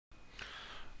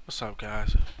What's up,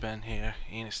 guys? Ben here,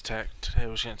 Enos Tech. Today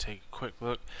we're going to take a quick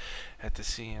look at the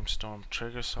CM Storm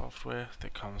trigger software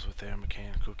that comes with their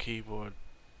mechanical keyboard.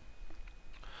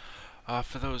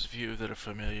 For those of you that are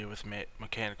familiar with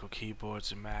mechanical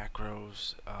keyboards and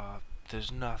macros,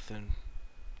 there's nothing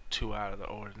too out of the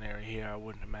ordinary here, I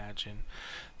wouldn't imagine.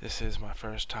 This is my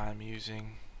first time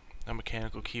using a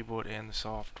mechanical keyboard and the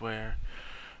software,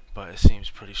 but it seems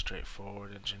pretty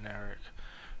straightforward and generic.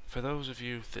 For those of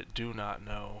you that do not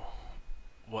know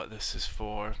what this is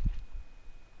for,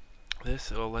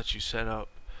 this will let you set up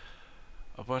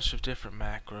a bunch of different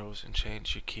macros and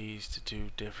change your keys to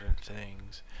do different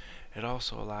things. It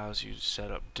also allows you to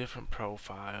set up different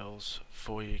profiles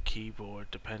for your keyboard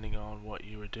depending on what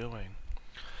you are doing.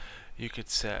 You could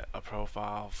set a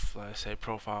profile, let's say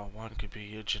profile 1 could be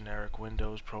your generic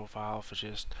Windows profile for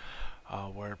just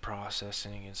word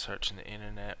processing and searching the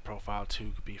internet. Profile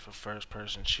 2 could be for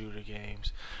first-person shooter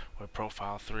games, where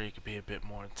Profile 3 could be a bit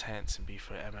more intense and be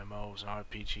for MMOs and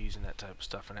RPGs and that type of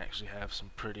stuff, and actually have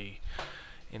some pretty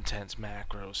intense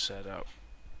macros set up.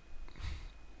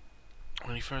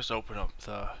 When you first open up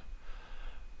the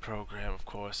program, of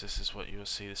course, this is what you will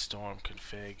see, the Storm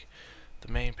config.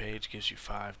 The main page gives you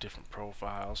 5 different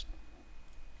profiles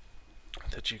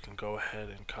that you can go ahead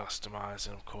and customize,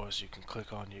 and of course you can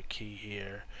click on your key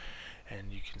here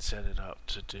and you can set it up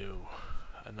to do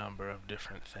a number of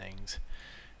different things.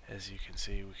 As you can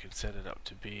see, we can set it up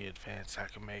to be advanced. I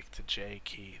can make the J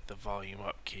key the volume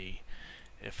up key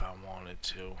if I wanted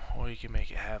to, or you can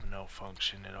make it have no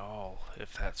function at all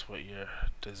if that's what your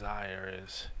desire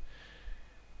is.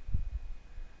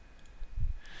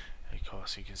 Of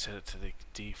course, you can set it to the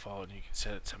default and you can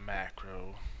set it to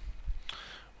macro,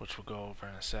 which we'll go over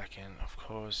in a second. Of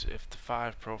course, if the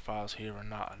 5 profiles here are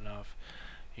not enough,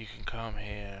 you can come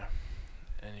here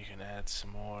and you can add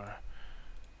some more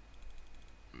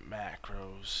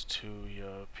macros to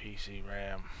your PC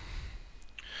RAM.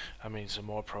 Some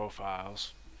more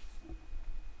profiles.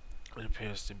 It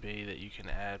appears to be that you can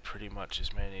add pretty much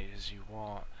as many as you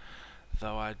want,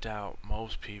 though I doubt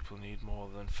most people need more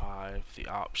than 5. The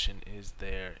option is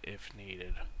there if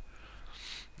needed.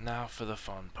 Now for the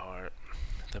fun part,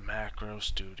 the Macro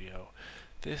Studio.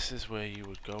 This is where you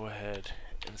would go ahead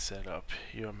and set up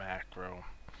your macro.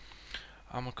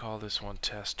 I'm gonna call this one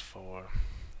Test 4.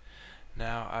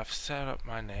 Now I've set up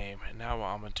my name, and now what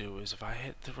I'm gonna do is if I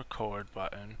hit the record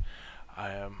button, I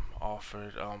am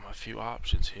offered a few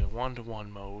options here. 1-to-1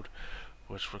 mode,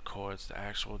 which records the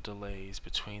actual delays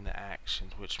between the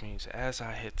actions, which means as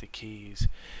I hit the keys,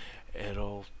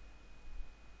 it'll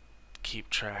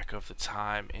keep track of the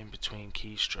time in between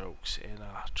keystrokes and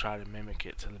try to mimic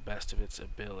it to the best of its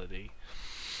ability.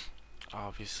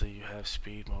 Obviously you have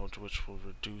speed mode, which will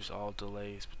reduce all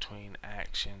delays between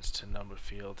actions to number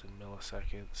field in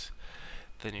milliseconds.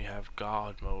 Then you have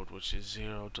God mode, which is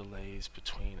 0 delays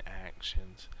between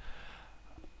actions.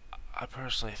 I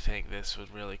personally think this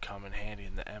would really come in handy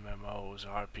in the MMOs,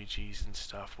 RPGs and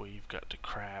stuff, where you've got to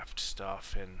craft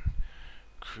stuff and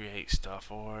create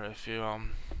stuff, or if you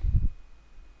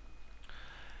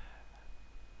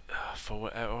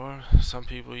or some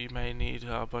people, you may need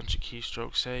a bunch of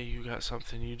keystrokes. Say you got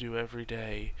something you do every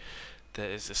day that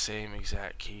is the same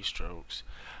exact keystrokes.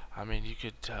 You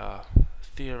could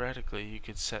theoretically you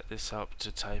could set this up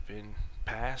to type in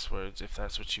passwords if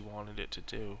that's what you wanted it to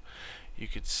do. You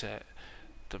could set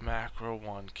the macro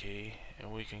 1 key,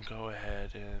 and we can go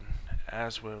ahead and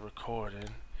as we're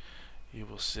recording, you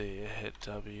will see it hit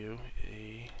W,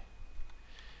 E,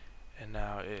 and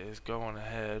now it is going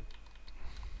ahead.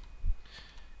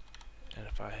 And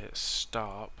if I hit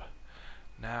stop,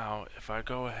 now if I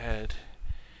go ahead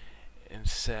and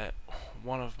set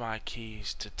one of my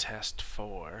keys to Test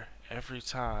 4, every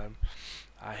time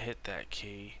I hit that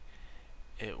key,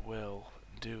 it will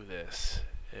do this.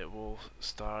 It will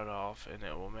start off and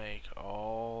it will make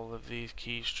all of these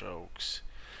keystrokes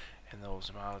in those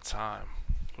amount of time,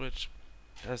 which,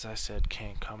 as I said,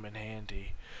 can come in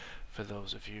handy for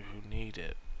those of you who need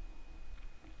it.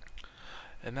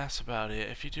 And that's about it.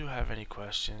 If you do have any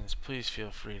questions, please feel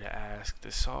free to ask.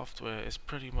 The software is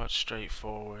pretty much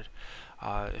straightforward.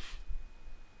 It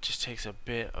just takes a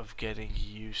bit of getting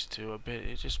used to.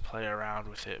 Just play around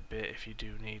with it a bit if you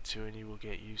do need to, and you will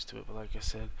get used to it. But like I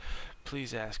said,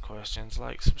 please ask questions,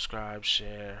 like, subscribe,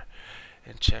 share,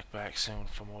 and check back soon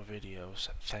for more videos.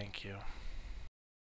 Thank you.